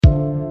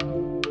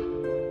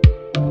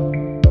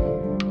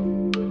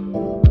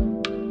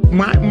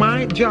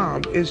My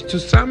job is to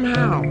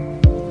somehow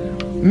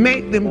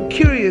make them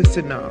curious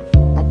enough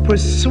or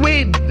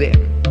persuade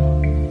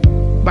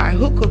them by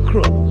hook or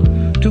crook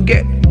to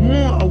get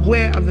more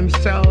aware of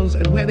themselves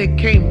and where they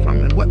came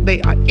from and what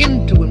they are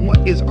into and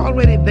what is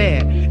already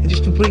there, and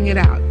just to bring it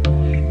out.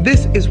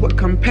 This is what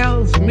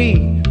compels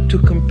me to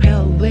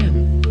compel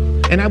them,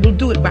 and I will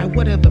do it by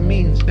whatever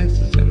means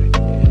necessary.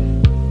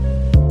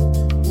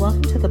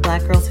 Welcome to the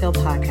Black Girls Heal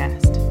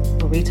podcast,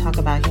 where we talk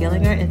about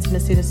healing our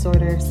intimacy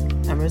disorders,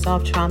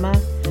 unresolved trauma,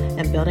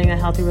 and building a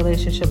healthy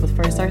relationship with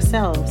first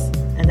ourselves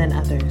and then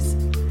others.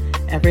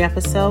 Every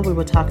episode, we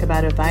will talk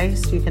about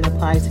advice you can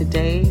apply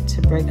today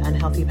to break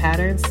unhealthy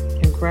patterns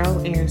and grow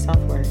in your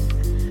self-worth.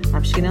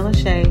 I'm Sheena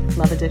Lachey,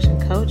 love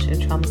addiction coach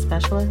and trauma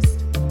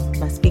specialist.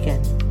 Let's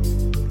begin.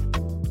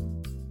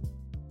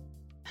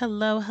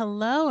 Hello,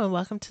 and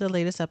welcome to the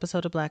latest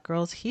episode of Black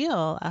Girls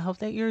Heal. I hope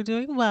that you're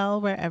doing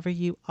well wherever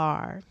you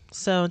are.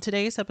 So in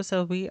today's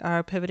episode, we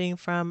are pivoting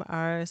from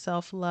our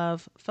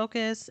self-love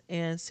focus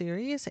and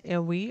series,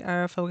 and we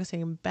are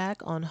focusing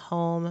back on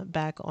home,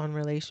 back on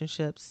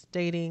relationships,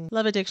 dating,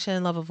 love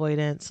addiction, love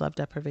avoidance, love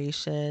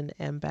deprivation,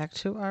 and back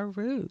to our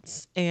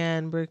roots.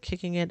 And we're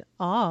kicking it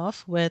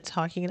off with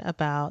talking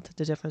about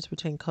the difference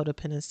between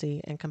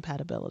codependency and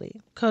compatibility.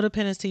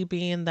 Codependency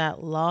being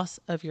that loss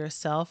of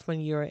yourself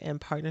when you're in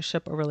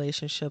partnership or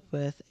relationship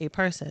with a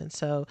person.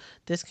 So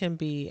this can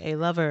be a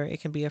lover, it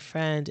can be a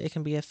friend, it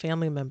can be a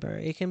family member.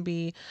 It can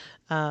be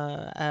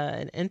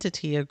an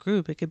entity, a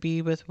group. It could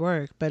be with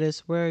work, but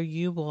it's where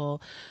you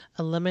will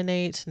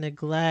eliminate,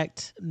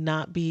 neglect,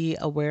 not be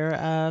aware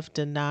of,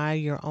 deny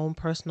your own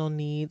personal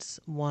needs,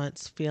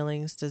 wants,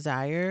 feelings,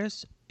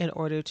 desires in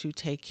order to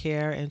take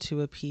care and to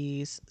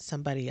appease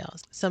somebody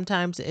else.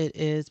 Sometimes it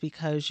is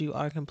because you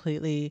are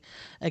completely,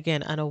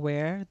 again,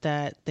 unaware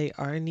that they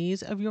are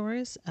needs of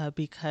yours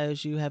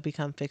because you have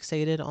become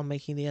fixated on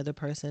making the other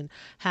person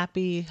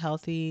happy,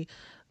 healthy,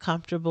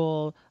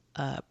 comfortable,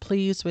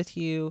 pleased with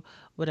you,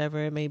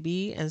 whatever it may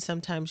be. And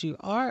sometimes you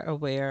are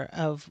aware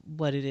of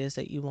what it is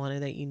that you want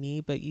and that you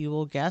need, but you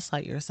will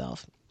gaslight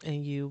yourself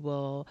and you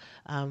will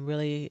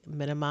really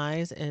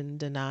minimize and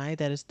deny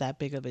that it's that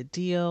big of a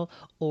deal.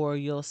 Or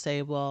you'll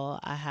say,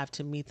 well, I have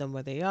to meet them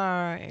where they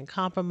are and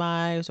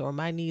compromise, or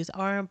my needs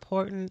are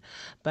important,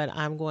 but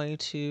I'm going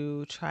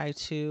to try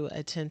to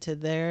attend to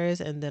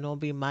theirs and then it'll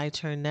be my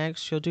turn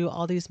next. You'll do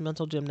all these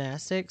mental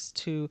gymnastics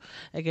to,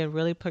 again,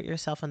 really put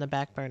yourself on the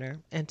back burner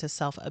and to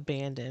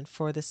self-abandon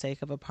for the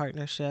sake of a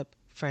partnership,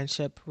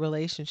 friendship,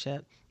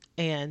 relationship.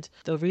 And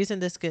the reason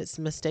this gets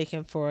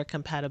mistaken for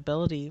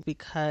compatibility,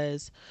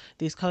 because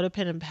these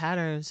codependent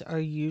patterns are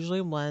usually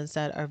ones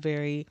that are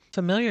very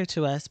familiar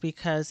to us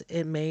because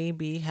it may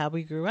be how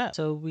we grew up.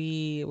 So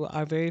we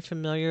are very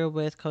familiar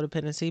with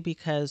codependency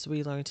because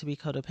we learned to be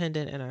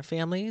codependent in our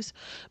families.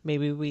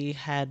 Maybe we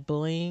had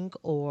bullying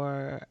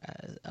or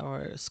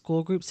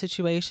school group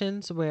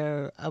situations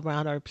where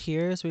around our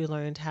peers, we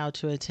learned how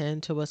to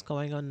attend to what's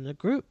going on in the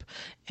group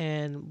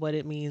and what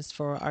it means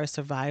for our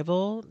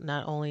survival,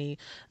 not only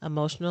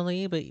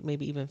emotionally, but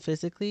maybe even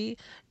physically.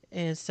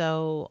 And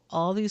so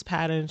all these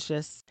patterns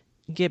just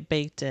get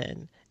baked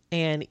in.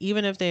 And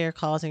even if they are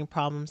causing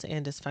problems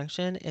and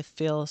dysfunction, it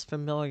feels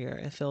familiar.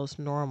 It feels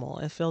normal.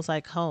 It feels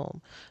like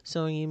home.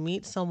 So when you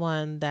meet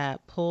someone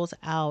that pulls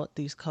out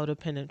these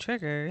codependent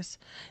triggers,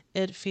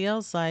 it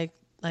feels like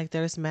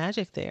there's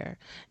magic there.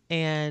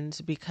 And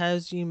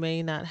because you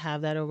may not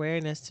have that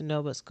awareness to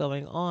know what's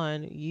going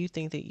on, you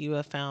think that you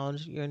have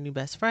found your new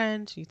best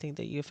friend. You think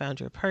that you have found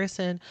your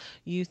person.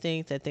 You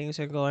think that things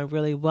are going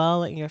really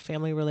well in your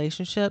family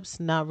relationships,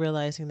 not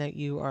realizing that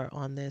you are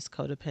on this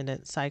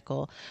codependent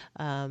cycle,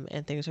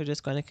 and things are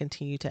just going to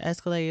continue to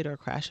escalate or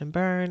crash and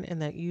burn,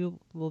 and that you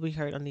will be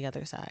hurt on the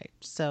other side.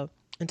 So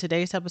in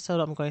today's episode,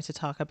 I'm going to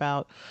talk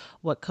about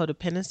what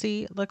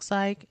codependency looks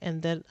like,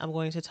 and then I'm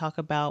going to talk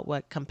about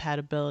what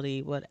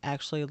compatibility would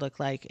actually look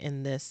like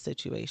in this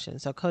situation.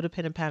 So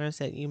codependent patterns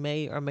that you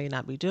may or may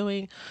not be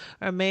doing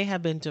or may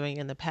have been doing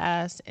in the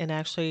past, and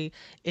actually,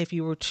 if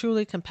you were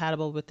truly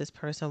compatible with this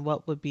person,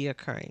 what would be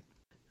occurring.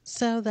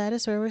 So that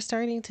is where we're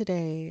starting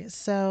today.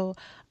 So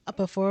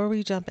before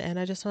we jump in,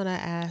 I just want to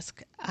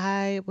ask,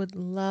 I would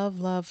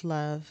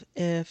love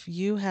if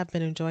you have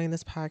been enjoying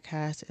this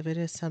podcast, if it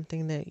is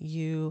something that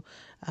you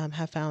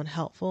have found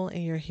helpful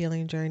in your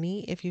healing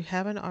journey. If you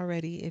haven't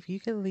already, if you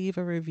can leave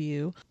a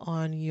review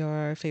on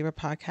your favorite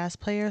podcast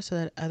player so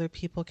that other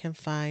people can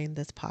find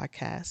this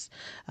podcast.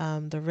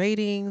 The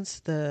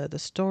ratings, the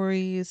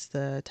stories,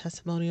 the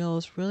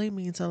testimonials really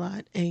means a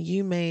lot. And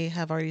you may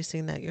have already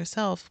seen that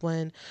yourself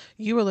when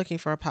you were looking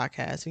for a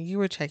podcast and you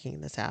were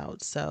checking this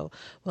out. So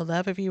we'd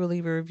love if you would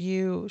leave a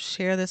review,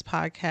 share this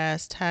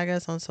podcast, tag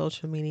us on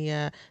social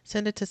media,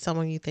 send it to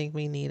someone you think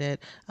may need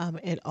it.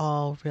 It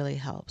all really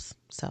helps.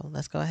 So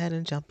let's go ahead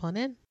and jump on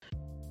in.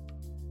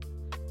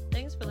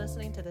 Thanks for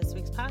listening to this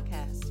week's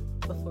podcast.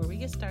 Before we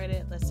get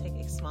started, let's take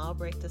a small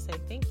break to say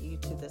thank you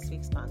to this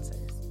week's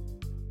sponsors.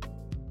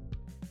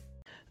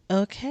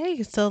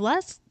 Okay, so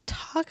let's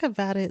talk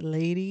about it,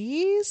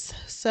 ladies.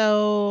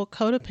 So,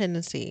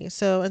 codependency.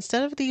 So,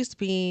 instead of these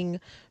being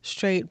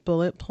straight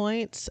bullet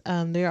points,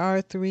 there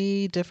are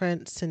three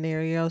different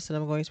scenarios that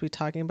I'm going to be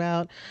talking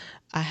about.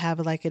 I have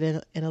like it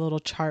in a little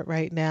chart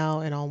right now,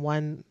 and on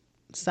one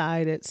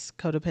side it's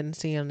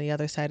codependency, on the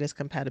other side is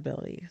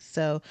compatibility.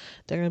 So,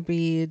 they're going to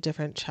be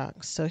different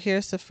chunks. So,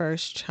 here's the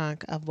first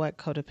chunk of what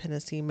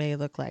codependency may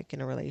look like in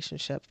a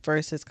relationship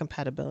versus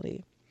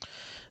compatibility.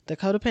 The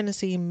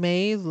codependency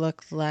may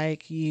look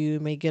like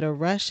you may get a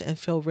rush and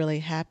feel really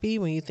happy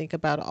when you think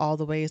about all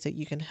the ways that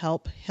you can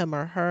help him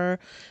or her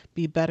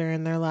be better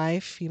in their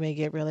life. You may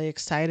get really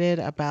excited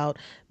about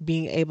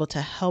being able to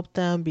help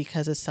them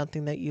because it's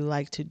something that you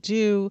like to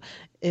do.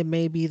 It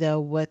may be though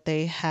what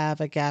they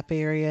have a gap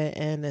area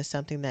in is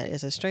something that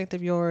is a strength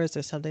of yours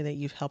or something that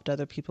you've helped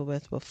other people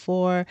with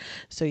before.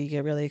 So you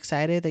get really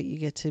excited that you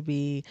get to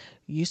be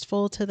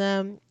useful to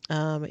them.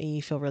 And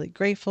you feel really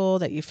grateful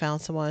that you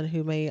found someone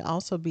who may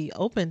also be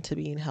open to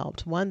being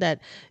helped, one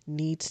that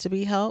needs to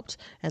be helped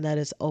and that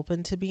is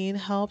open to being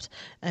helped.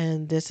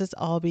 And this is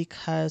all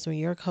because when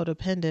you're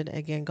codependent,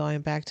 again, going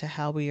back to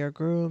how we are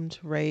groomed,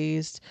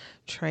 raised,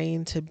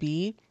 trained to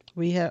be,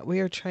 we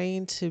are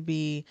trained to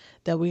be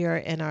that we are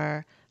in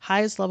our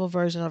highest level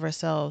version of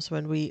ourselves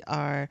when we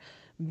are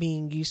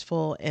being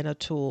useful and a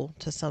tool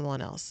to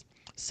someone else.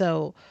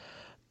 So,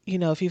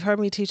 if you've heard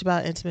me teach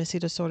about intimacy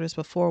disorders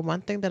before,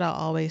 one thing that I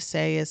always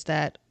say is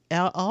that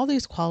all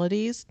these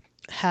qualities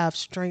have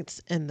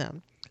strengths in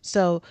them.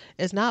 So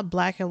it's not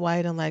black and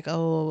white and like,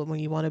 oh, when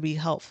you want to be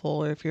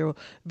helpful or if you're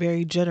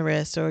very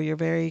generous or you're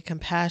very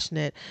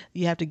compassionate,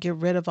 you have to get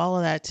rid of all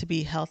of that to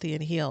be healthy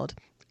and healed.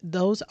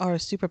 Those are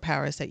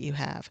superpowers that you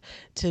have,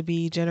 to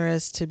be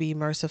generous, to be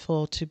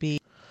merciful, to be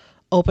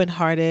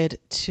open-hearted,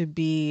 to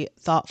be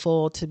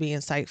thoughtful, to be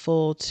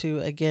insightful,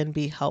 to again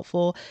be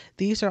helpful.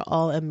 These are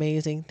all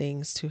amazing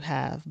things to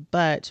have.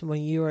 But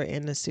when you are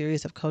in a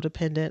series of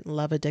codependent,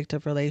 love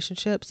addictive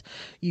relationships,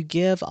 you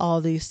give all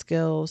these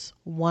skills,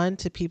 one,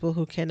 to people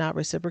who cannot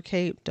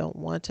reciprocate, don't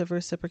want to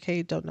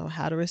reciprocate, don't know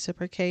how to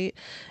reciprocate.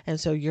 And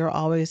so you're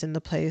always in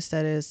the place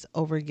that is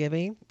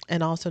overgiving.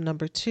 And also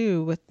number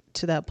two,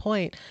 to that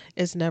point,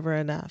 is never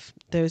enough.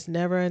 There's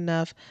never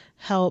enough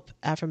help,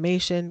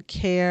 affirmation,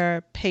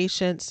 care,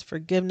 patience,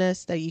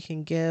 forgiveness that you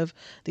can give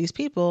these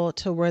people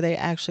to where they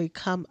actually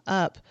come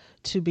up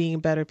to being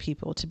better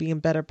people, to being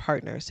better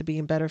partners, to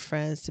being better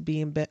friends, to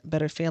being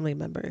better family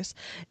members.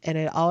 And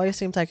it always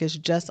seems like it's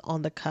just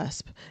on the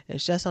cusp.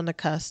 It's just on the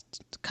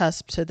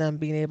cusp to them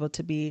being able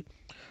to be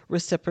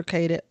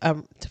reciprocated,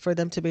 for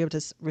them to be able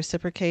to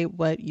reciprocate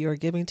what you're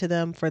giving to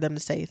them, for them to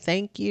say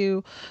thank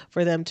you,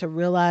 for them to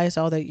realize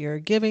all that you're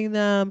giving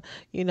them,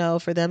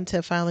 for them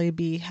to finally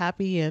be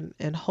happy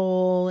and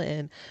whole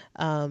and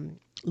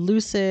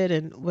lucid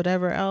and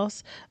whatever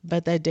else.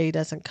 But that day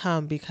doesn't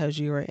come because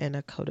you are in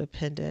a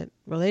codependent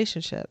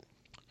relationship.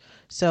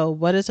 So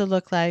what does it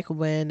look like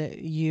when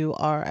you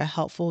are a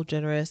helpful,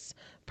 generous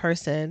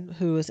person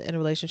who is in a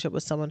relationship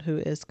with someone who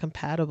is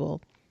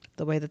compatible?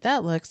 The way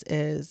that looks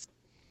is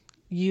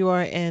you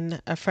are in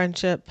a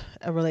friendship,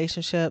 a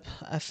relationship,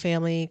 a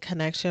family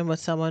connection with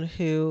someone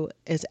who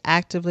is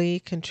actively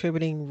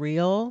contributing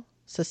real,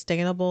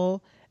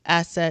 sustainable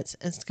assets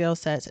and skill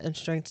sets and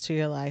strengths to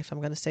your life. I'm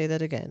going to say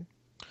that again.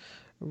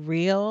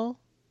 Real,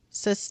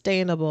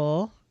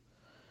 sustainable,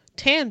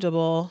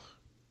 tangible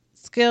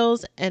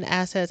skills and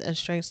assets and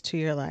strengths to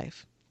your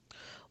life.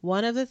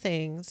 One of the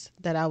things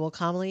that I will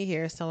commonly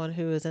hear someone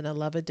who is in a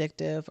love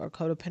addictive or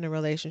codependent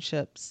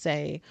relationship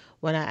say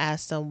when I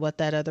ask them what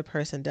that other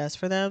person does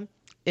for them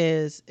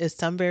is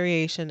some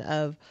variation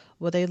of,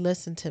 well, they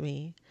listen to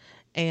me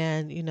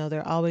and,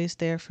 they're always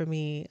there for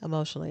me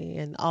emotionally,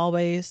 and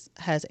always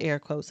has air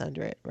quotes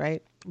under it,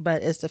 right?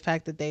 But it's the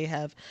fact that they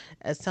have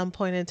at some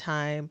point in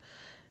time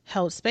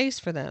held space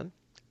for them.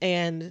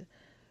 And,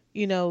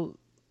 you know,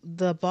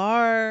 the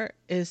bar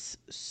is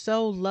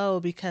so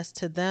low because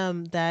to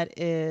them that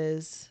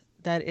is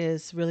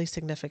really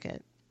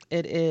significant.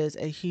 It is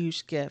a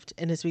huge gift,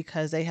 and it's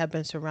because they have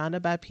been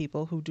surrounded by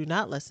people who do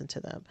not listen to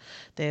them.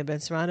 They have been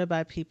surrounded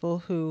by people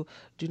who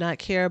do not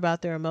care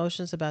about their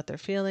emotions, about their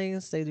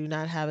feelings. They do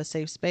not have a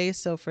safe space.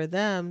 So for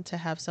them to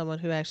have someone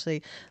who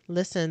actually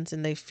listens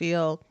and they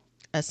feel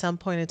at some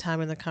point in time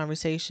in the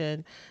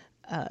conversation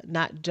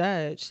not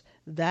judged,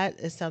 that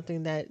is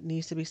something that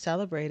needs to be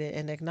celebrated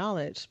and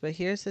acknowledged. But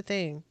here's the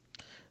thing.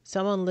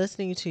 Someone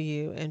listening to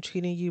you and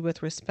treating you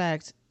with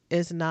respect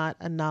is not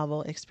a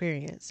novel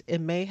experience. It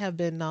may have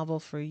been novel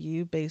for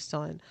you based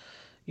on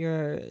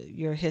your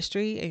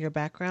history and your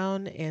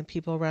background and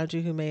people around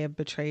you who may have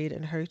betrayed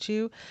and hurt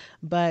you,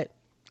 but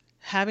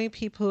having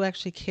people who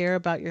actually care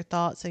about your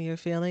thoughts and your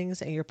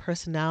feelings and your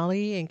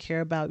personality and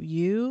care about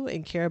you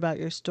and care about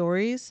your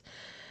stories,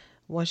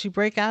 once you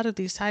break out of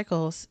these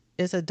cycles,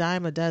 is a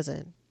dime a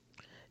dozen.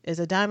 Is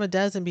a dime a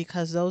dozen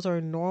because those are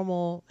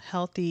normal,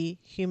 healthy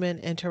human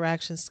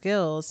interaction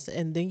skills.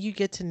 And then you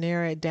get to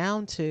narrow it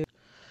down to,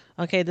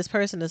 okay, this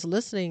person is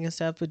listening and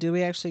stuff, but do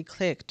we actually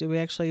click? Do we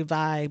actually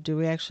vibe? Do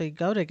we actually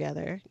go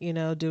together?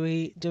 Do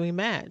we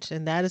match?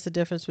 And that is the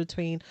difference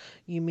between,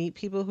 you meet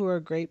people who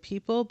are great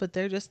people, but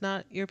they're just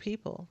not your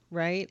people,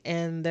 right?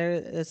 And there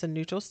is a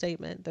neutral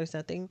statement. There's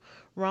nothing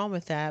wrong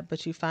with that,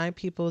 but you find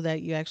people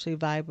that you actually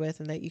vibe with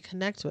and that you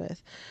connect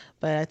with.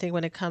 But I think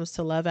when it comes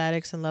to love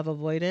addicts and love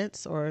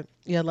avoidance, or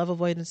yeah, love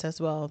avoidance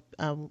as well,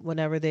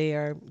 whenever they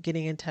are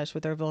getting in touch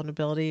with their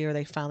vulnerability or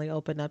they finally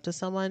open up to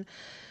someone,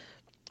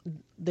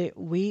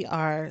 we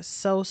are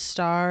so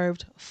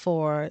starved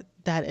for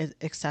that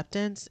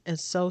acceptance, and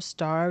so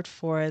starved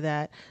for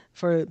that,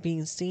 for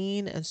being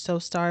seen, and so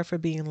starved for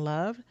being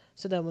loved,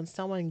 so that when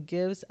someone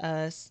gives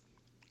us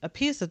a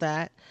piece of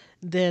that,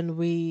 then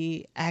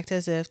we act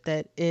as if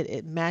that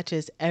it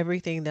matches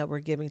everything that we're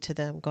giving to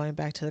them, going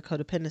back to the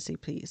codependency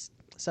piece.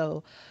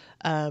 So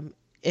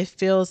it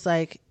feels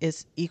like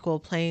it's equal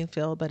playing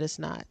field, but it's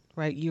not,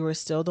 right? You are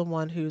still the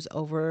one who's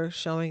over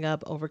showing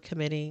up, over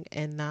committing,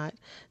 and not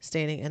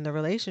staying in the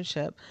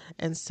relationship.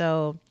 And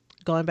so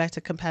going back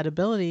to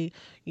compatibility,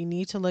 you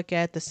need to look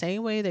at the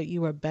same way that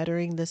you are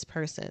bettering this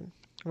person,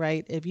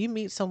 right? If you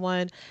meet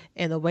someone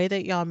and the way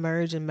that y'all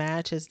merge and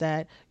match is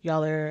that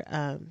y'all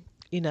are,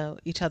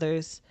 each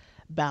other's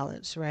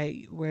balance,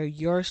 right? Where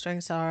your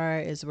strengths are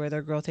is where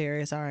their growth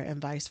areas are,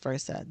 and vice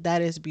versa.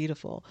 That is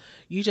beautiful.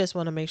 You just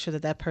want to make sure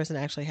that that person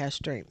actually has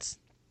strengths,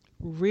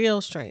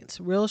 real strengths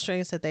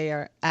that they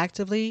are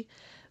actively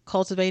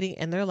cultivating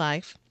in their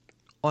life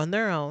on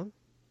their own,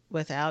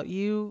 without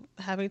you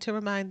having to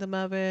remind them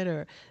of it,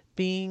 or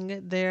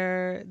being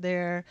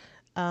their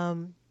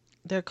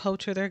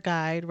coach or their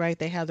guide, right?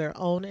 They have their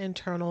own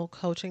internal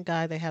coach and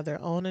guide. They have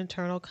their own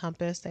internal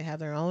compass. They have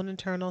their own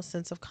internal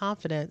sense of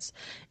confidence.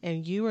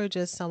 And you are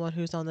just someone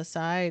who's on the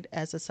side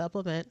as a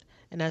supplement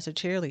and as a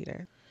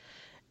cheerleader.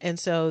 And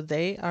so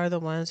they are the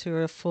ones who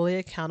are fully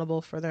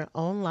accountable for their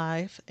own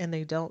life, and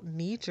they don't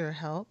need your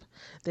help.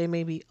 They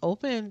may be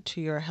open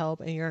to your help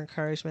and your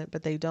encouragement,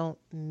 but they don't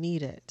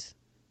need it,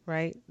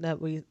 right?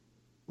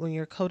 When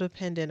you're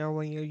codependent, or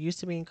when you're used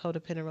to being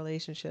codependent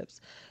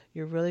relationships,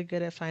 you're really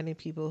good at finding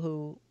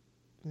people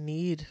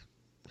need,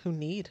 who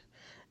need,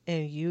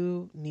 and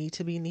you need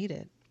to be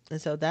needed. And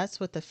so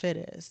that's what the fit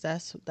is.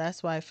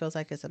 That's why it feels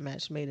like it's a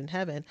match made in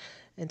heaven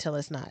until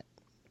it's not.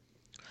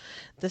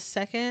 The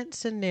second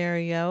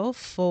scenario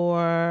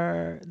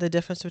for the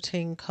difference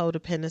between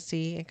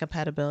codependency and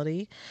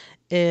compatibility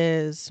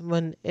is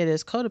when it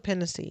is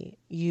codependency,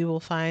 you will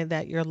find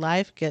that your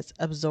life gets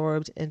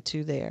absorbed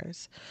into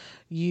theirs.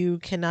 You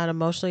cannot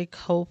emotionally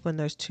cope when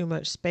there's too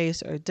much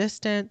space or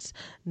distance.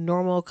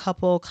 Normal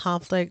couple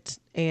conflict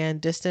and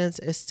distance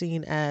is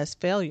seen as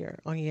failure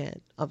on your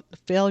end,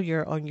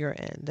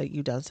 that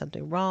you've done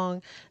something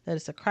wrong, that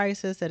it's a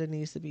crisis, that it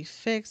needs to be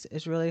fixed.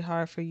 It's really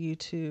hard for you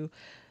to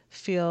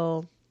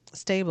feel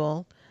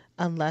stable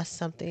unless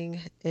something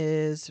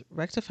is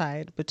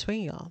rectified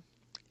between y'all.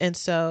 And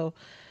so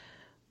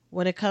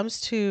when it comes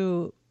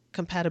to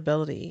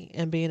compatibility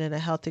and being in a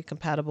healthy,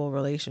 compatible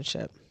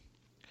relationship,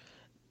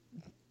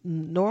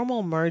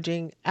 normal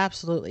merging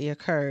absolutely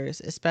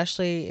occurs,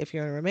 especially if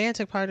you're in a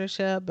romantic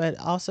partnership, but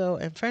also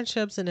in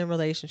friendships and in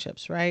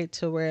relationships, right?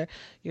 To where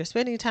you're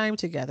spending time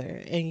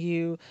together, and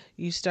you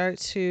start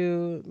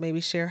to maybe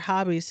share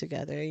hobbies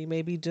together. You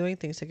may be doing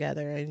things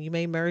together, and you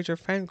may merge your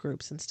friend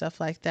groups and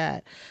stuff like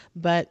that.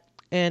 But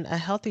in a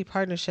healthy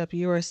partnership,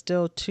 you are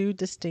still two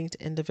distinct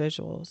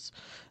individuals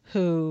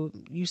who,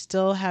 you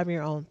still have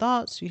your own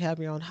thoughts, you have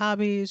your own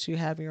hobbies, you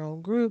have your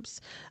own groups,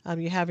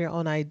 you have your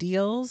own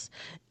ideals.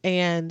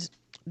 And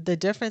the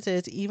difference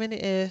is, even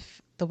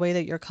if the way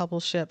that your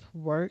coupleship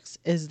works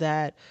is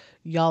that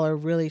y'all are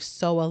really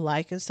so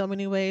alike in so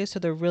many ways, so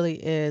there really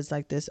is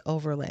like this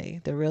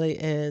overlay. There really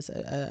is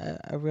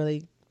a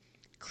really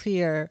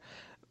clear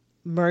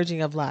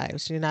merging of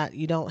lives.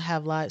 You don't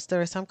have lives.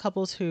 There are some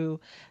couples who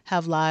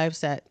have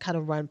lives that kind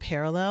of run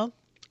parallel,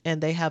 and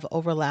they have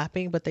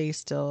overlapping, but they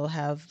still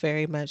have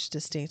very much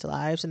distinct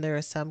lives. And there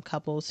are some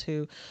couples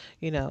who,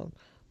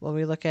 when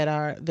we look at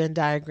our Venn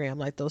diagram,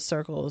 like those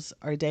circles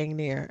are dang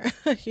near,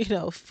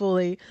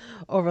 fully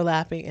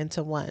overlapping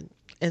into one.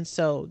 And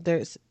so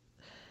there's,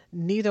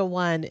 neither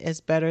one is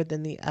better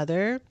than the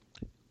other.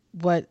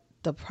 What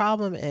the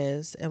problem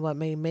is, and what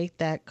may make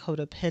that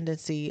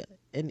codependency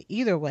in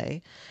either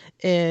way,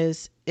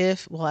 is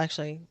if, well,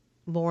 actually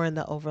more in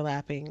the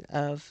overlapping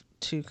of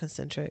two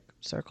concentric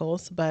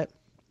circles, but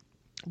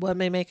what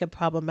may make it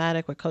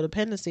problematic with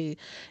codependency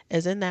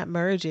is in that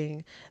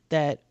merging,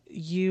 that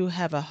you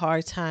have a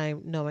hard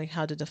time knowing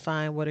how to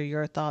define what are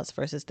your thoughts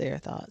versus their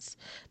thoughts.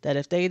 That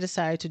if they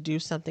decide to do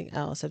something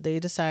else, if they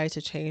decide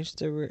to change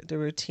the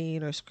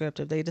routine or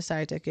script, if they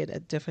decide to get a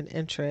different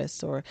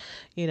interest, or,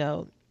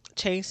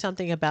 change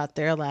something about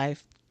their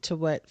life to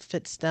what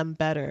fits them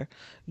better,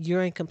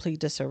 you're in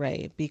complete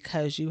disarray,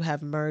 because you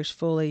have merged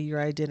fully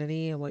your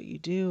identity and what you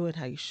do and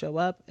how you show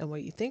up and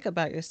what you think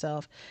about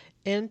yourself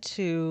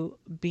into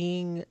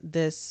being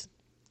this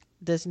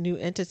new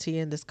entity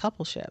in this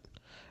coupleship,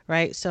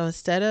 right? So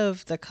instead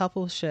of the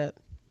coupleship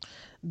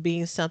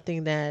being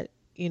something that,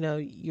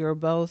 you're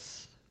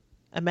both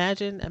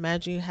Imagine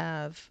you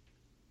have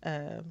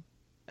a,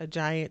 a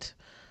giant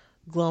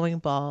glowing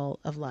ball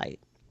of light,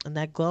 and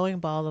that glowing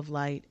ball of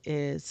light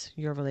is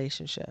your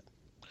relationship.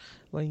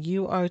 When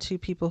you are two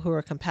people who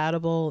are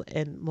compatible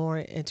and more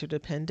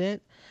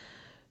interdependent,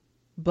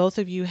 both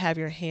of you have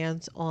your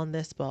hands on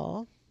this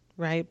ball,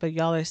 right? But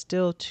y'all are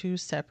still two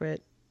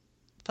separate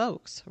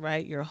folks,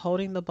 right? You're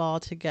holding the ball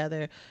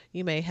together.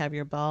 You may have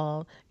your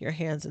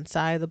hands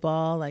inside the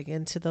ball, like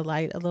into the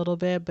light a little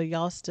bit, but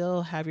y'all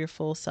still have your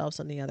full selves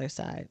on the other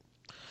side.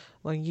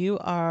 When you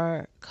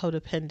are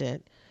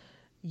codependent,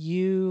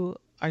 you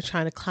are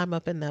trying to climb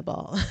up in that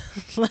ball.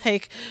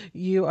 Like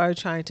you are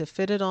trying to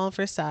fit it on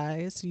for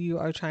size. You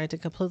are trying to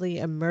completely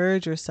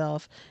immerse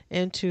yourself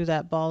into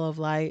that ball of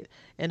light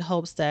in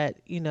hopes that,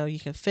 you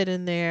can fit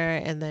in there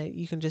and that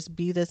you can just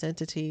be this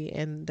entity,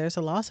 and there's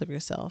a loss of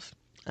yourself.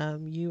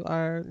 You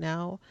are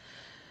now,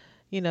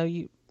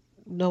 you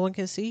no one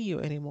can see you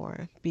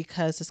anymore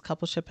because this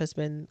coupleship has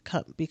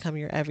become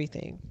your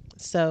everything.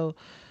 So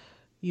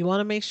you want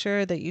to make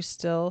sure that you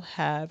still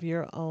have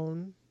your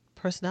own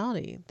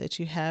personality, that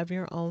you have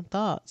your own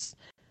thoughts.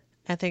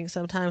 I think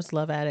sometimes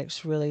love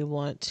addicts really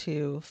want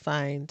to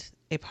find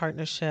a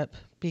partnership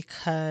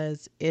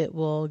because it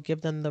will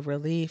give them the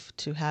relief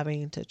to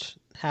having to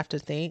have to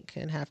think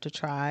and have to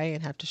try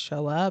and have to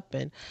show up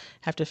and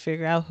have to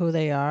figure out who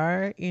they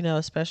are,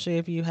 especially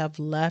if you have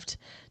left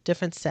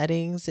different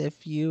settings,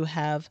 if you're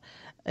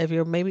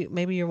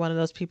maybe you're one of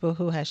those people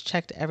who has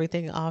checked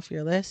everything off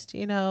your list,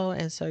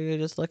 and so you're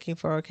just looking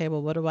for, okay,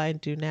 well, what do I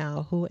do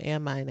now? Who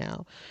am I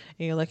now?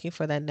 And you're looking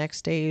for that next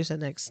stage, the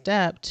next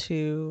step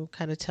to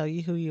kind of tell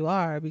you who you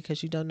are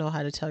because you don't know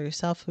how to tell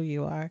yourself who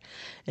you are.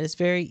 And it's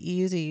very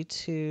easy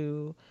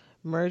to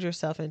merge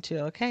yourself into,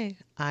 okay,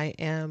 I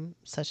am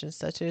such and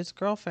such's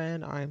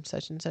girlfriend, or I'm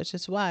such and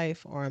such's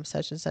wife, or I'm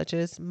such and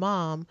such's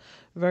mom,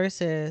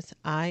 versus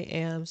I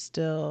am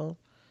still,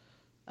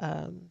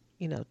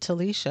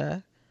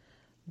 Talisha,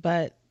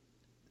 but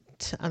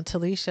I'm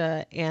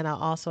Talisha, and I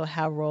also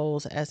have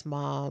roles as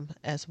mom,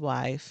 as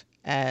wife,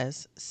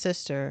 as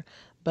sister,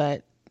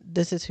 but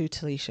this is who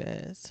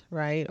Talisha is,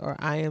 right? Or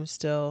I am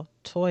still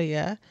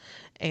Toya,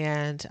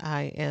 and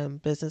I am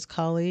business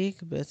colleague,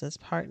 business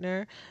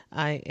partner,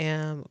 I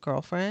am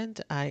girlfriend,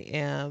 I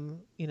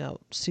am,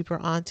 super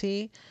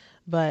auntie,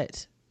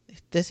 but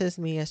this is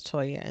me as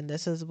Toya, and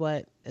this is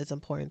what is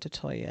important to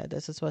Toya.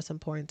 This is what's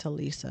important to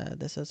Lisa.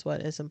 This is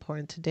what is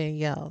important to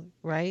Danielle,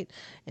 right?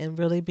 And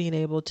really being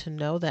able to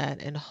know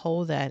that and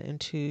hold that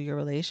into your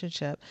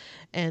relationship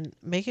and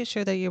making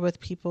sure that you're with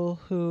people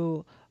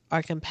who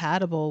are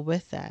compatible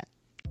with that.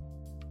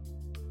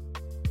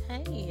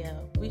 Hey,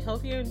 we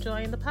hope you're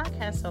enjoying the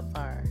podcast so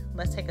far.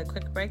 Let's take a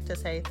quick break to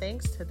say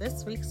thanks to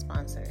this week's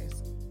sponsors.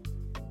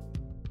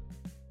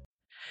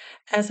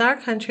 As our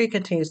country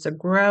continues to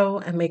grow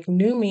and make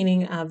new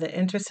meaning of the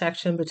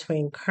intersection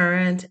between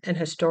current and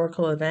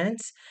historical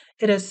events,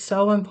 it is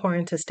so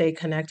important to stay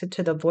connected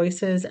to the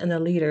voices and the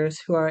leaders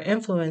who are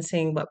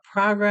influencing what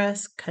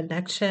progress,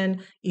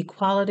 connection,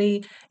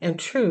 equality, and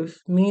truth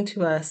mean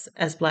to us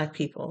as Black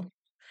people.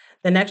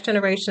 The next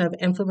generation of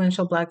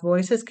influential Black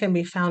voices can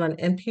be found on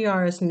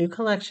NPR's new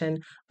collection,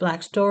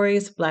 Black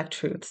Stories, Black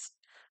Truths.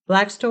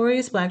 Black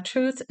Stories, Black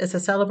Truths is a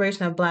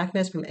celebration of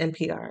Blackness from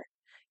NPR.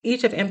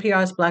 Each of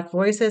NPR's Black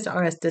voices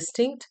are as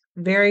distinct,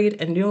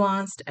 varied, and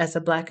nuanced as the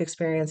Black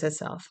experience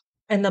itself.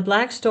 In the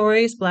Black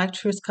Stories, Black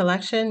Truths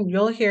collection,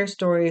 you'll hear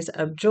stories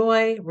of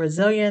joy,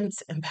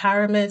 resilience,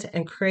 empowerment,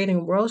 and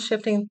creating world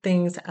shifting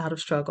things out of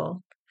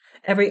struggle.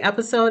 Every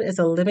episode is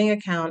a living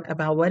account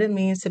about what it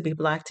means to be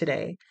Black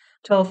today,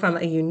 told from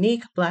a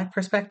unique Black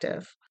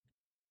perspective.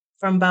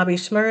 From Bobby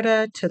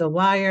Shmurda to The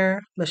Wire,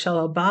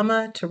 Michelle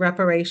Obama to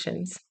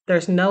reparations,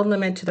 there's no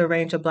limit to the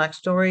range of Black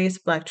stories,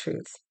 Black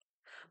truths.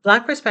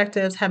 Black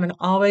perspectives haven't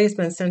always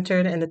been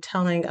centered in the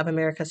telling of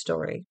America's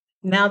story.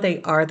 Now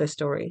they are the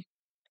story.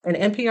 In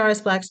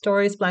NPR's Black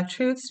Stories, Black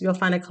Truths, you'll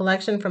find a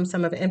collection from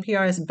some of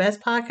NPR's best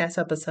podcast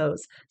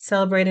episodes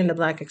celebrating the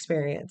Black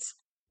experience.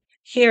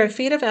 Hear a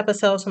feed of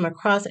episodes from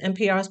across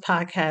NPR's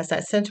podcasts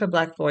that center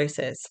Black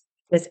voices.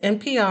 It's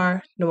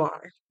NPR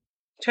Noir.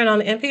 Turn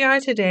on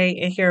NPR today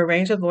and hear a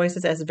range of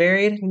voices as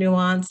varied,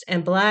 nuanced,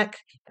 and Black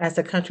as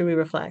the country we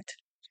reflect.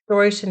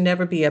 Stories should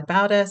never be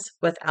about us,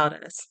 without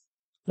us.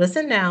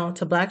 Listen now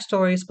to Black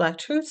Stories, Black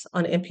Truths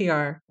on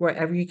NPR,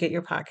 wherever you get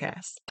your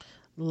podcasts.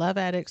 Love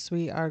addicts,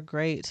 we are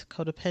great.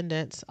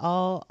 Codependents,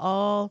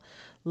 all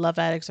love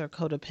addicts are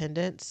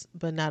codependents,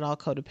 but not all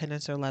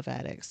codependents are love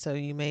addicts. So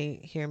you may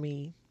hear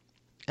me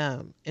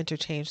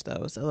interchange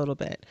those a little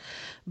bit,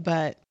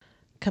 but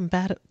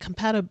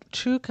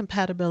true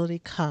compatibility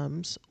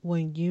comes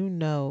when you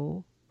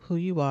know who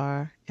you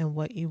are and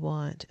what you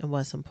want and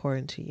what's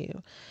important to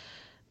you,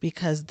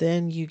 because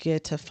then you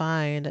get to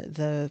find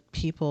the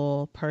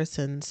people,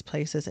 persons,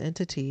 places,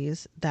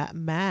 entities that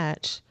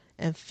match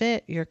and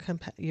fit your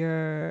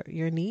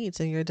needs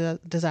and your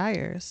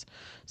desires.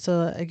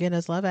 So again,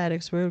 as love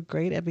addicts, we're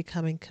great at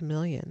becoming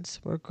chameleons.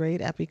 We're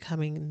great at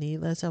becoming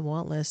needless and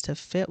wantless to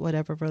fit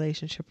whatever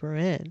relationship we're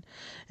in.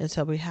 And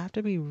so we have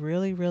to be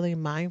really, really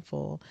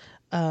mindful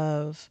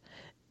of,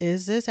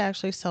 is this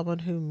actually someone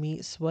who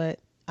meets what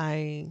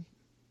I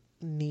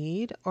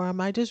need, or am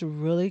I just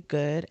really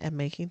good at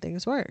making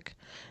things work?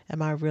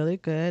 Am I really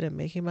good at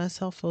making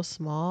myself feel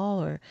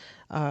small, or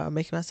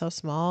making myself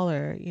small,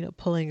 or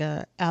pulling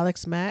a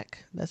Alex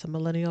Mack? That's a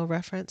millennial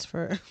reference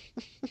for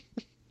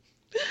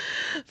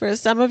for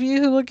some of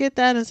you who will get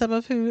that, and some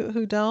of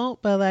who don't.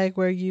 But like,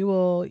 where you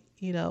will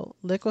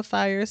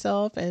liquefy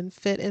yourself and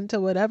fit into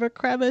whatever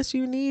crevice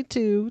you need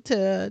to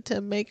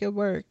make it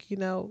work.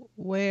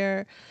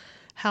 Where,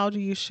 how do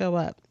you show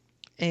up?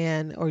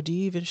 And or do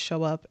you even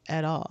show up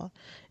at all?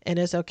 And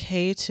it's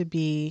okay to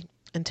be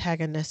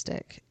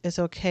antagonistic. It's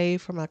okay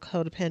for my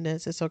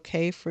codependence. It's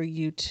okay for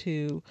you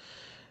to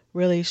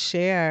really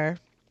share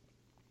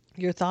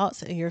your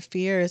thoughts and your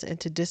fears, and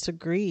to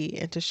disagree,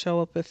 and to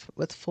show up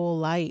with full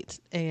light,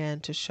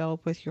 and to show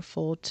up with your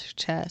full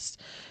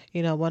chest.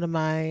 One of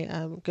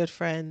my good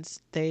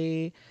friends,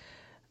 they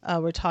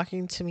were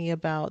talking to me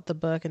about the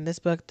book. And this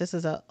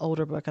is an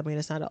older book. I mean,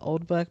 it's not an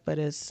old book, but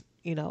it's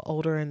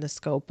older in the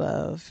scope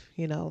of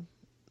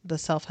the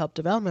self-help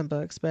development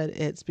books, but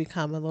it's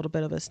become a little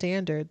bit of a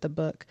standard, the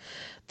book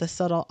The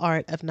Subtle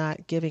Art of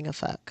Not Giving a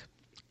Fuck.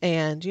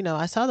 And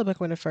I saw the book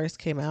when it first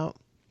came out,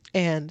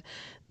 and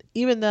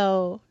even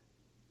though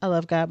I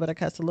love God, but I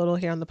cuss a little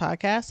here on the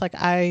podcast, like,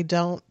 I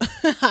don't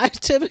I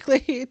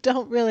typically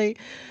don't really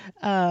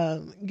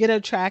get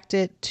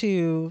attracted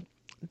to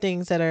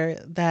things that are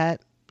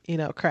that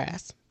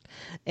crass,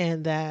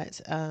 and that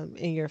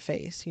in your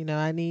face.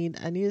 I need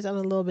something a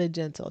little bit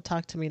gentle.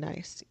 Talk to me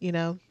nice.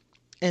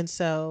 And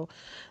so,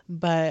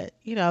 but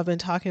I've been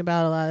talking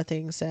about a lot of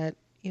things that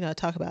I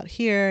talk about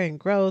here, and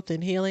growth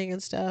and healing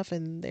and stuff,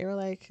 and they were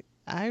like,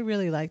 I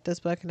really like this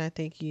book, and I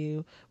think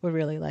you would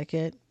really like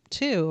it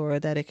too, or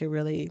that it could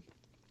really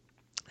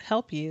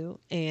help you.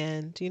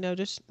 And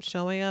just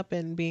showing up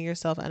and being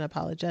yourself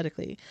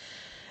unapologetically.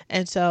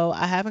 And so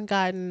I haven't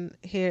gotten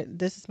here.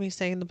 This is me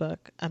saying the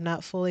book. I'm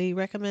not fully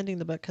recommending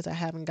the book because I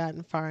haven't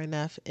gotten far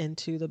enough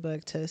into the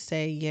book to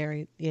say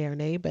yay or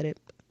nay, but it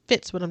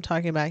fits what I'm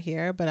talking about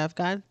here. But I've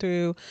gotten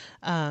through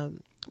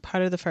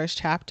part of the first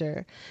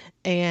chapter.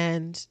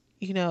 And,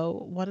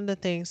 one of the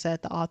things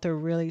that the author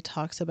really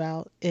talks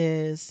about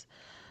is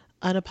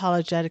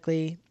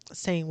unapologetically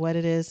saying what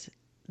it is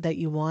that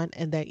you want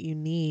and that you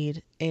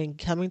need, and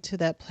coming to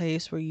that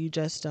place where you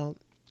just don't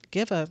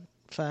give a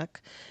fuck,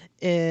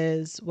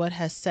 is what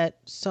has set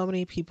so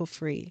many people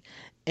free,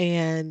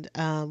 and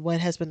what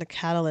has been the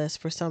catalyst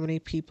for so many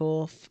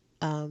people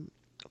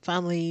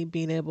finally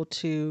being able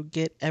to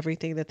get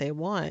everything that they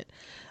want.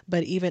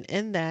 But even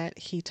in that,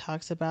 he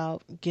talks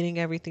about getting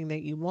everything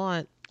that you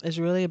want is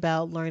really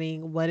about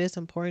learning what is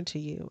important to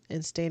you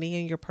and standing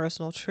in your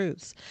personal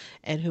truths.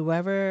 And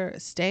whoever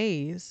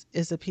stays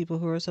is the people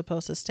who are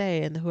supposed to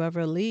stay, and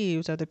whoever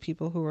leaves are the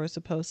people who are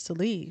supposed to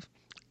leave.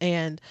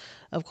 And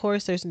of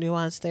course, there's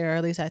nuance there, or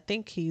at least I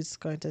think he's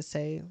going to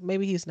say,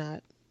 maybe he's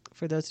not,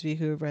 for those of you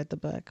who have read the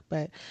book,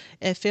 but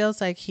it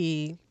feels like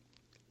he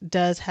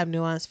does have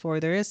nuance for,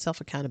 there is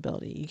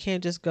self-accountability. You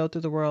can't just go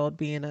through the world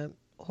being a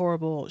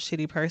horrible,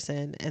 shitty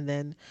person and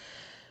then,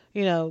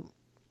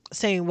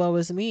 saying woe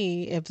is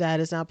me, if that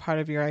is not part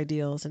of your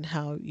ideals and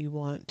how you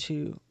want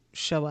to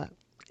show up,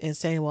 and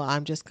saying, well,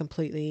 I'm just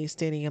completely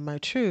standing in my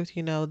truth.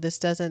 This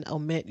doesn't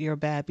omit your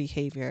bad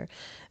behavior.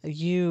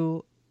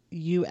 You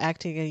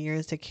acting in your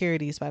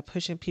insecurities by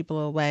pushing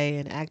people away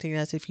and acting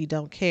as if you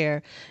don't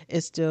care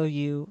is still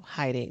you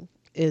hiding,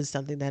 is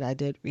something that I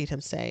did read him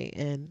say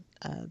in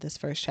this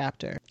first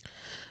chapter.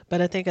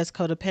 But I think as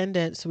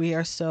codependents, we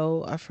are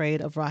so afraid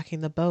of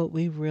rocking the boat.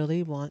 We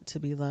really want to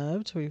be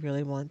loved. We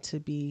really want to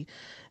be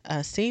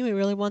seen. We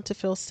really want to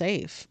feel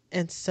safe.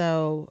 And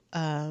so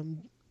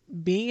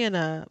being in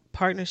a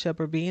partnership,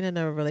 or being in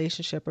a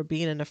relationship, or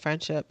being in a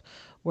friendship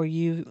where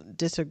you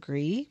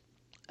disagree,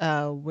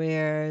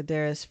 where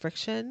there is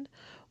friction,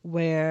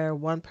 where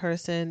one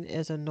person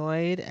is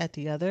annoyed at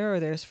the other, or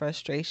there's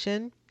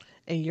frustration,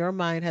 in your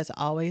mind has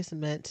always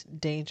meant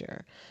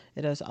danger.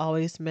 It has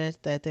always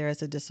meant that there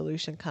is a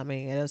dissolution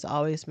coming. It has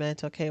always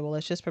meant, okay, well,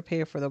 let's just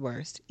prepare for the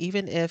worst.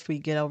 Even if we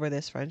get over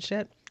this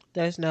friendship,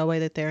 there's no way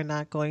that they're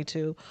not going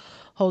to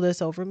hold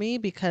this over me,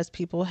 because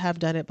people have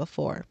done it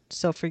before.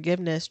 So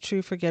forgiveness,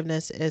 true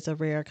forgiveness, is a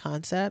rare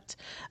concept.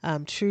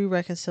 True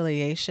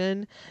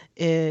reconciliation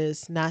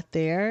is not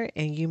there,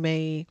 and you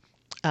may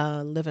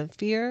live in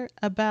fear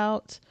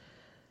about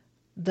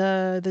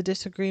the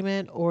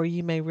disagreement, or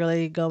you may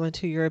really go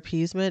into your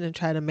appeasement and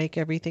try to make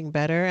everything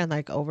better, and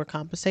like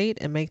overcompensate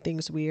and make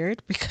things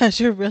weird, because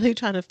you're really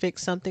trying to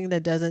fix something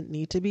that doesn't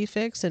need to be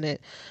fixed, and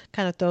it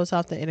kind of throws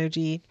off the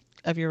energy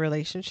of your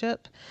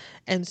relationship.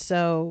 And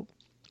so,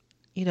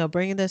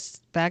 bringing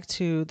this back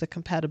to the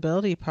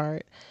compatibility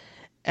part,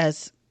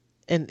 as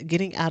and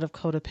getting out of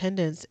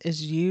codependence,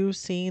 is you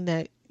seeing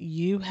that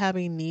you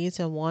having needs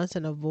and wants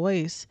and a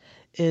voice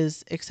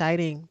is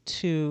exciting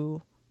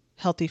to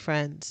healthy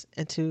friends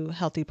and to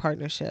healthy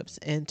partnerships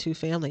and to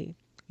family.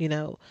 You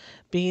know,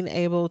 being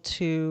able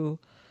to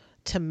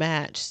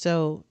match.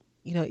 So,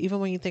 even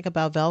when you think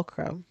about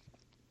Velcro,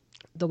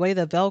 the way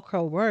that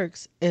Velcro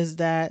works is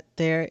that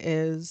there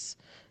is,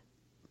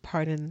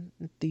 pardon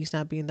these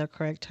not being the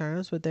correct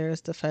terms, but there's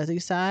the fuzzy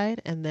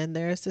side and then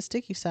there's the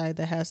sticky side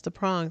that has the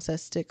prongs that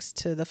sticks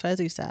to the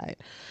fuzzy side.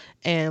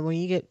 And when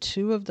you get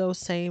two of those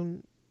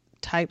same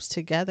types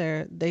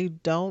together, they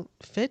don't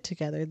fit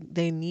together.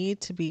 They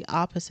need to be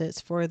opposites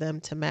for them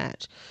to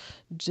match.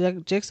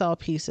 Jigsaw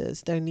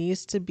pieces, there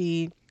needs to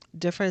be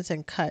difference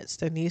in cuts.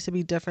 There needs to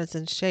be difference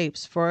in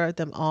shapes for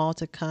them all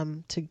to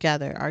come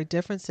together. Our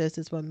differences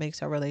is what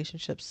makes our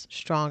relationships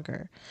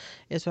stronger.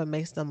 It's what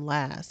makes them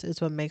last. It's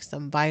what makes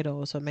them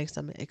vital. It's what makes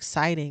them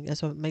exciting.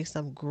 It's what makes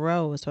them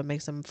grow. It's what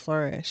makes them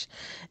flourish.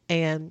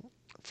 And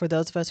for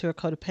those of us who are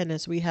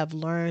codependents, we have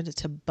learned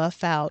to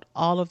buff out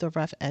all of the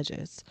rough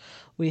edges.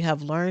 We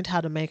have learned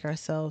how to make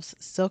ourselves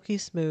silky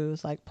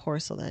smooth like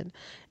porcelain,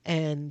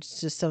 and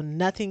just so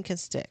nothing can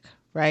stick,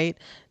 right?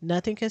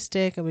 Nothing can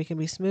stick, and we can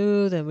be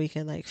smooth and we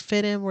can like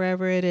fit in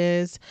wherever it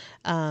is.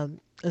 And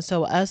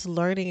so us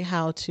learning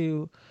how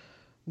to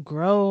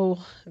grow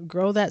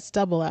that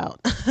stubble out.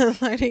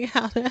 Learning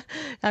how to,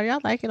 are y'all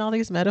liking all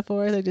these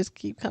metaphors? They just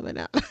keep coming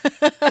out.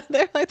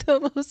 They're like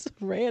the most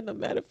random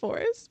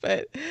metaphors,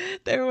 but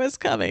they're what's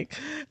coming.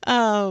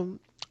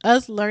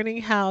 Us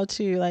learning how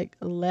to like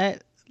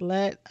let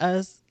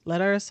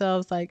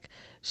ourselves like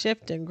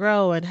shift and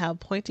grow and have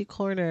pointy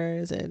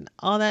corners and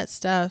all that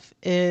stuff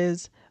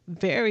is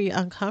very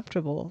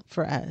uncomfortable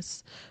for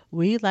us.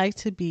 We like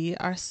to be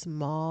our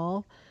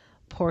small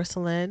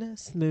porcelain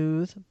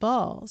smooth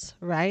balls,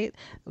 right?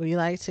 We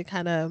like to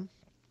kind of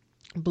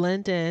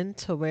blend in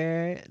to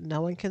where no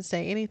one can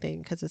say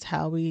anything because it's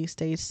how we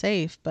stay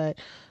safe. But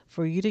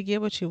for you to get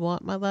what you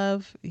want, my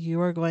love,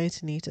 you are going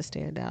to need to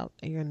stand out,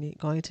 and you're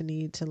going to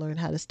need to learn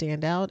how to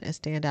stand out and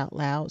stand out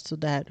loud so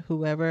that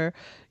whoever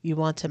you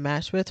want to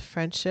match with,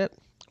 friendship,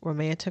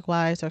 romantic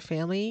wise, or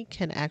family,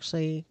 can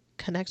actually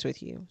connect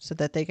with you so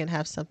that they can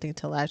have something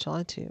to latch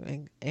onto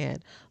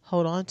and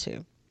hold on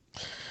to.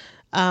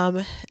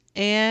 Um,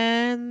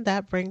 and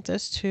that brings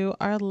us to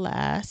our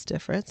last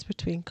difference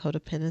between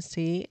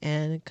codependency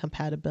and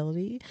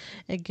compatibility.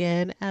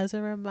 Again, as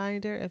a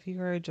reminder, if you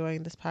are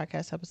enjoying this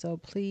podcast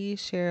episode, please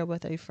share it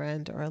with a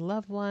friend or a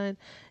loved one,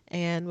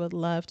 and would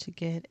love to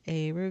get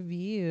a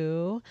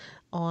review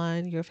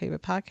on your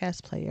favorite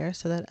podcast player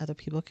so that other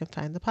people can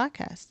find the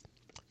podcast.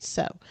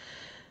 So,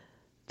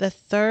 the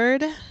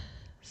third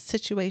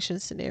situation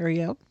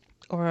scenario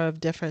or of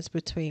difference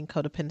between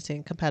codependency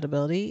and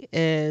compatibility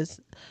is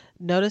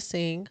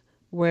noticing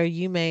where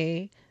you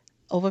may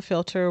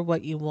overfilter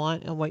what you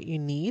want and what you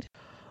need,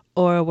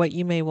 or what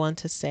you may want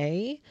to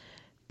say,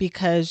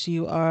 because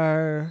you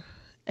are,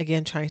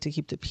 again, trying to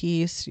keep the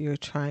peace. You're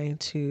trying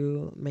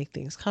to make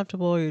things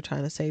comfortable. You're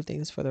trying to save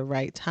things for the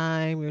right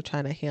time. You're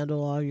trying to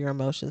handle all your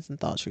emotions and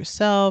thoughts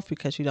yourself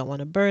because you don't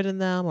want to burden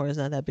them, or it's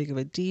not that big of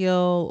a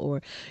deal,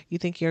 or you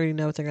think you already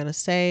know what they're going to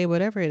say.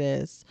 Whatever it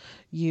is,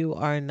 you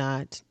are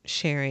not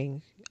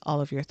sharing all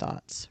of your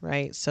thoughts,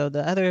 right? So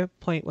the other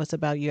point was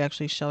about you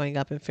actually showing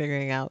up and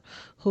figuring out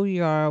who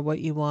you are, what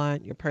you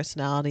want, your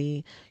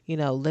personality,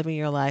 living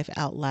your life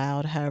out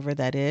loud, however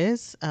that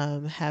is,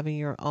 having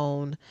your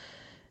own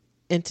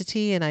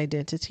entity and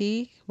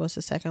identity was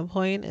the second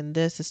point. And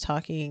this is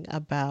talking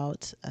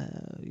about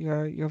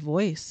your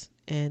voice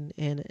and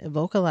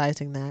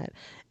vocalizing that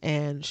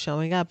and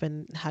showing up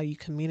and how you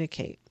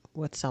communicate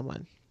with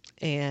someone.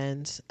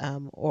 And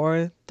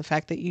or the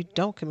fact that you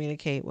don't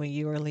communicate when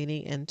you are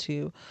leaning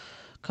into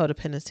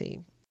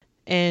codependency.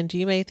 And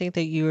you may think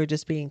that you are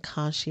just being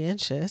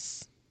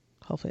conscientious.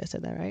 Hopefully I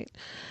said that right.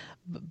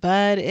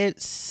 But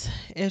it's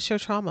your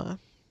trauma.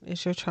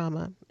 It's your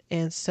trauma.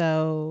 And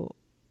so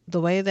the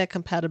way that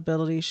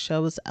compatibility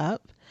shows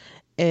up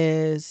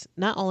is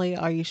not only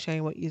are you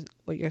sharing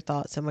what your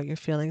thoughts and what your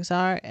feelings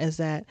are, is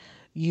that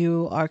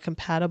you are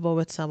compatible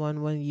with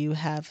someone when you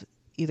have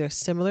either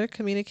similar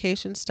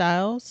communication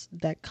styles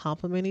that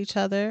complement each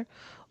other,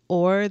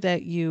 or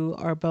that you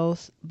are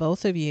both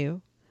of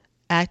you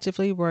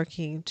actively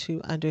working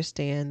to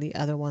understand the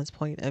other one's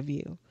point of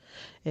view.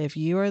 If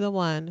you are the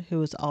one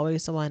who is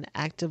always the one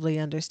actively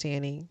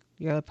understanding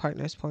your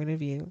partner's point of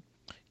view,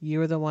 you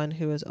are the one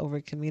who is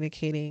over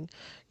communicating,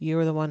 you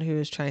are the one who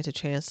is trying to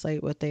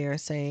translate what they are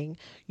saying,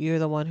 you're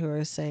the one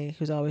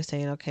who's always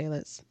saying, okay,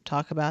 let's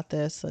talk about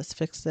this, let's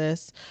fix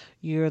this.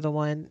 You're the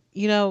one,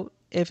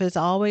 if it's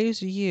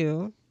always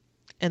you,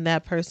 and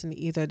that person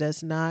either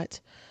does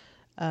not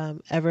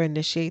ever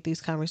initiate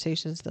these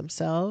conversations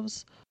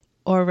themselves,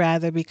 or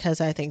rather, because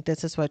I think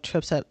this is what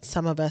trips up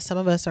some of us. Some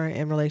of us are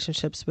in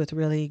relationships with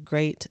really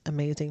great,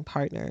 amazing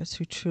partners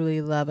who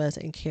truly love us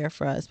and care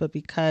for us. But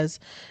because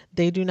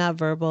they do not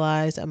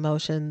verbalize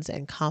emotions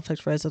and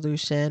conflict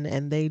resolution,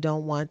 and they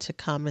don't want to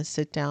come and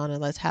sit down and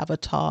let's have a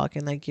talk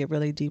and like get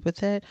really deep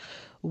with it,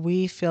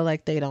 we feel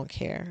like they don't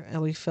care,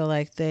 and we feel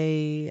like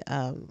they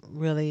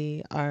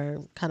really are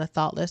kind of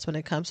thoughtless when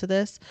it comes to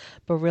this,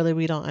 but really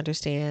we don't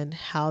understand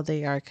how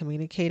they are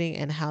communicating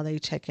and how they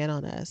check in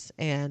on us,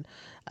 and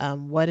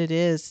what it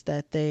is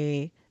that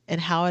they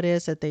and how it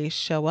is that they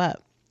show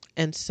up.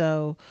 And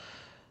so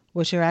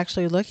what you're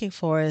actually looking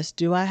for is,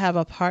 do I have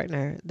a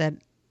partner that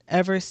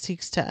ever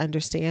seeks to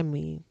understand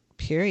me,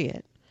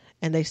 period?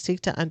 And they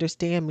seek to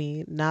understand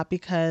me not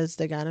because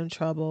they got in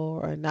trouble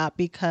or not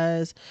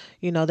because,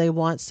 they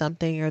want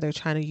something or they're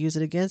trying to use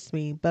it against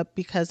me, but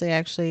because they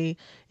actually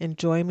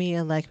enjoy me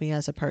and like me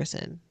as a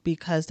person,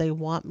 because they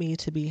want me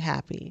to be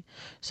happy.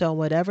 So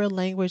whatever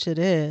language it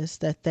is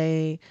that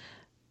they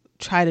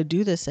try to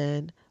do this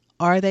in,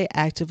 are they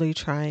actively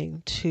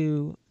trying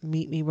to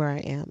meet me where I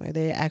am? Are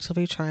they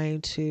actively trying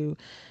to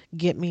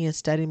get me and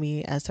study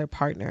me as their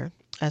partner,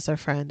 as their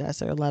friend, as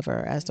their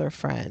lover, as their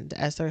friend,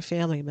 as their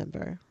family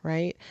member,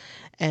 right?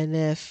 And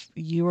if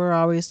you are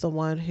always the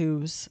one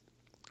who's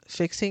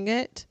fixing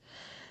it,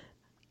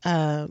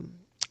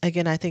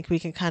 again, I think we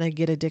can kind of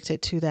get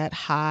addicted to that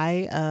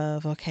high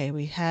of, okay,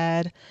 we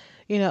had,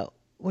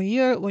 when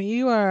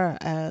you are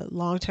a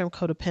long-term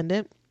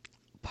codependent,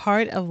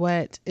 part of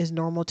what is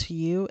normal to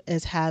you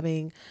is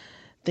having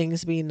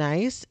things be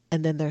nice,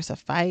 and then there's a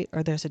fight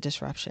or there's a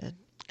disruption,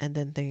 and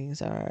then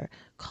things are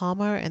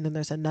calmer, and then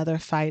there's another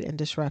fight and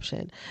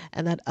disruption.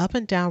 And that up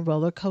and down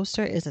roller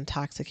coaster is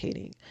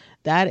intoxicating.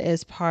 That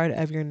is part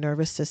of your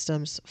nervous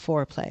system's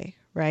foreplay,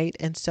 right?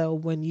 And so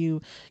when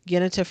you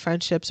get into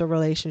friendships or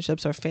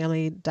relationships or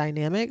family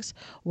dynamics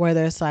where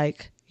there's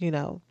like,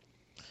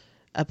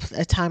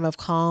 a time of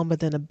calm, but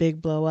then a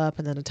big blow up,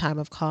 and then a time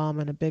of calm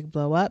and a big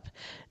blow up,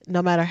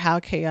 no matter how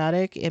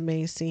chaotic it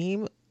may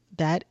seem,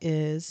 that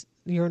is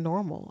your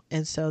normal.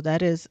 And so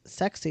that is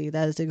sexy.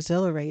 That is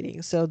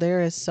exhilarating. So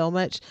there is so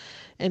much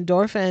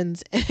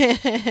endorphins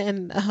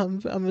and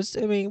I'm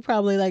assuming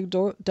probably like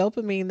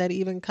dopamine that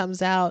even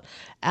comes out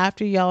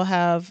after y'all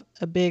have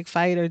a big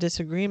fight or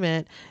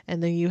disagreement.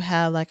 And then you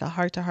have like a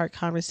heart to heart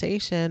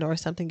conversation or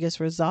something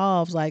gets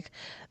resolved, like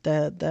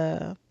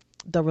the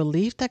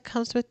relief that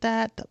comes with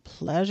that, the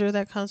pleasure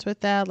that comes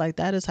with that, like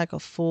that is like a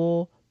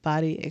full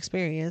body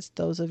experience.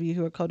 Those of you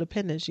who are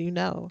codependents, you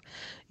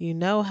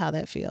know how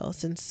that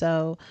feels. And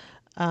so,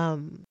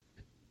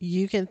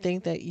 you can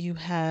think that you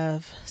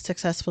have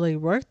successfully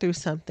worked through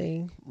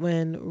something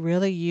when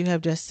really you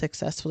have just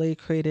successfully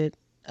completed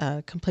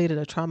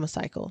a trauma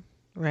cycle,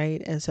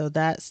 right? And so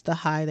that's the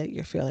high that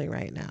you're feeling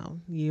right now.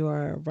 You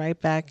are right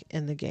back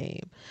in the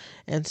game.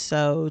 And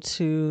so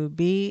to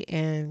be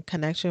in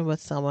connection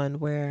with someone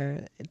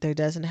where there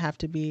doesn't have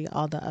to be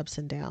all the ups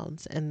and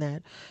downs, and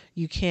that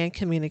you can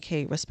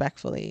communicate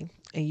respectfully,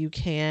 and you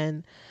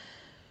can,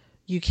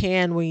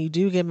 when you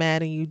do get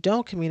mad and you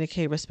don't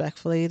communicate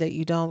respectfully, that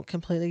you don't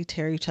completely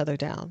tear each other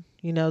down.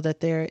 That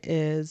there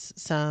is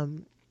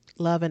some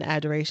love and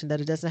adoration, that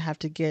it doesn't have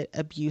to get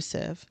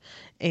abusive.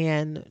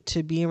 And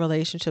to be in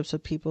relationships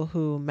with people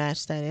who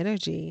match that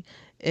energy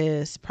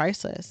is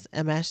priceless,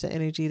 and match the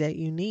energy that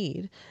you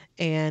need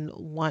and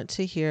want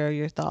to hear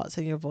your thoughts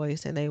and your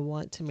voice, and they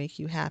want to make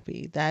you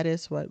happy. That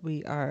is what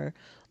we are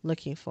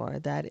looking for.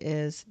 That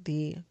is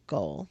the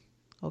goal.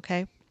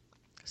 Okay?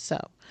 So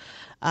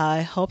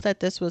I hope that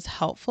this was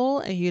helpful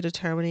in you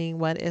determining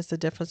what is the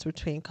difference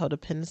between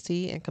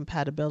codependency and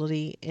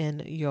compatibility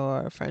in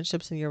your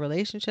friendships and your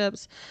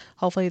relationships.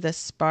 Hopefully this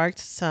sparked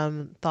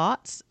some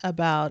thoughts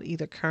about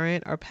either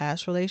current or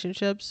past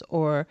relationships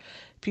or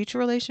future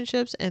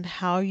relationships and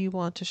how you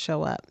want to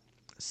show up.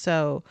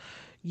 So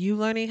you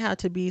learning how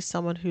to be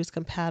someone who's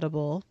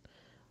compatible,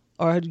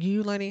 or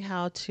you learning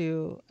how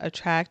to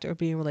attract or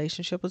be in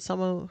relationship with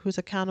someone who's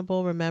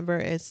accountable, remember,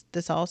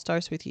 this all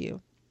starts with you.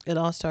 It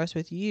all starts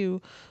with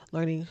you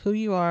learning who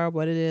you are,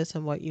 what it is,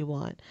 and what you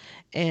want.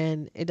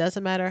 And it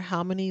doesn't matter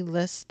how many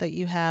lists that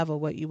you have or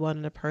what you want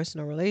in a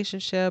personal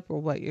relationship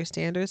or what your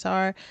standards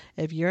are.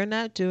 If you're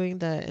not doing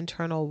the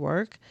internal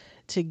work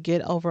to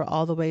get over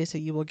all the ways that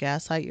you will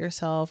gaslight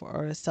yourself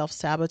or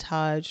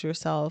self-sabotage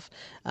yourself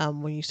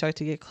when you start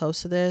to get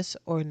close to this,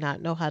 or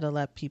not know how to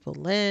let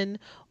people in,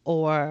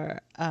 or,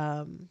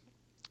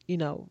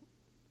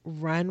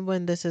 run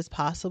when this is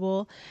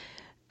possible,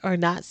 or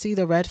not see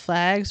the red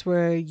flags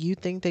where you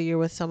think that you're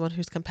with someone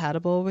who's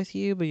compatible with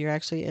you, but you're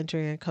actually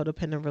entering a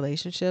codependent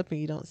relationship,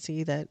 and you don't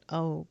see that,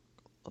 oh,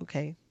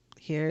 okay,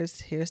 here's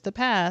the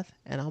path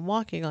and I'm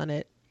walking on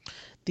it.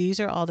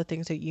 These are all the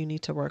things that you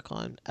need to work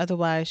on.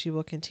 Otherwise, you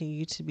will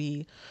continue to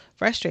be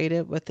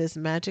frustrated with this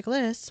magic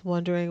list,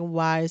 wondering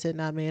why is it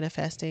not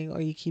manifesting,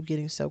 or you keep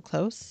getting so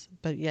close,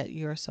 but yet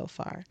you're so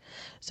far.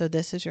 So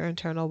this is your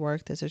internal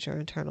work. This is your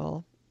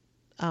internal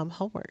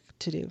homework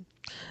to do.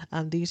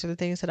 These are the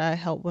things that I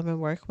help women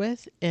work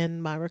with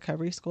in my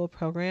recovery school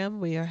program.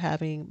 We are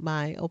having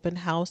my open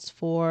house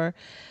for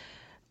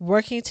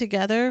working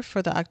together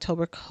for the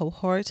October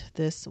cohort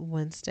this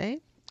Wednesday.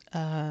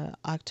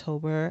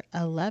 October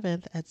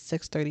 11th at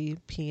 6:30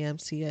 p.m.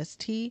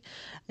 CST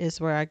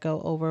is where I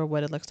go over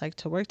what it looks like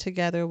to work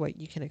together, what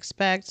you can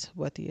expect,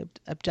 what the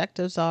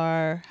objectives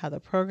are, how the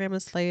program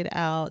is laid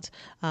out.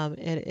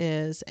 It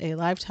is a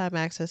lifetime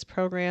access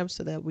program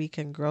so that we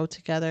can grow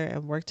together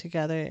and work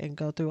together and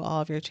go through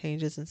all of your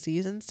changes and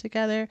seasons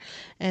together.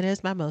 And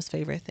it's my most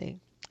favorite thing.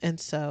 And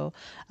so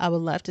I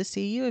would love to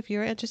see you if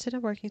you're interested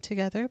in working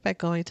together by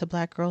going to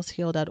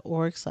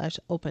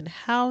blackgirlsheal.org/open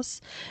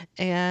house.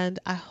 And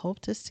I hope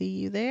to see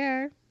you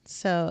there.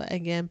 So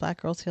again,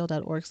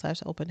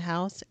 blackgirlsheal.org/open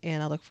house.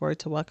 And I look forward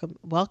to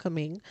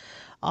welcoming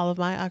all of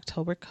my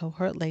October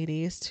cohort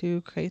ladies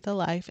to create the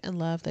life and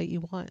love that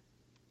you want.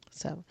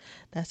 So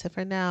that's it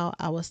for now.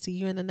 I will see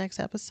you in the next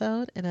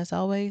episode. And as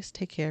always,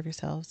 take care of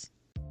yourselves.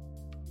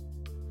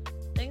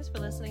 Thanks for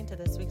listening to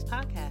this week's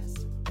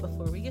podcast.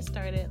 Before we get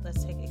started,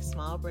 let's take a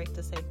small break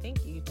to say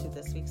thank you to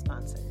this week's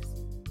sponsors.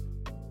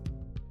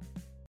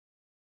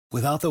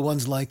 Without the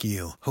ones like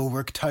you, who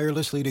work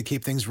tirelessly to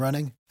keep things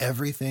running,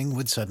 everything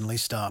would suddenly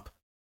stop.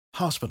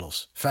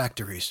 Hospitals,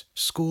 factories,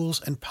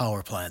 schools, and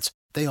power plants,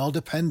 they all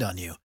depend on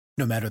you.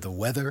 No matter the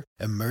weather,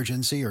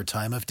 emergency, or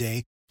time of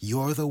day,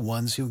 you're the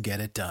ones who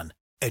get it done.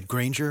 At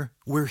Grainger,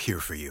 we're here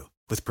for you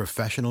with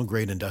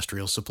professional-grade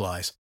industrial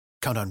supplies.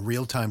 Count on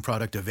real-time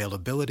product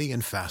availability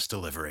and fast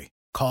delivery.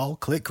 Call,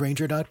 click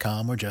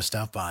Grainger.com, or just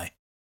stop by.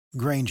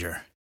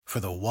 Grainger,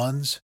 for the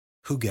ones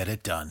who get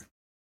it done.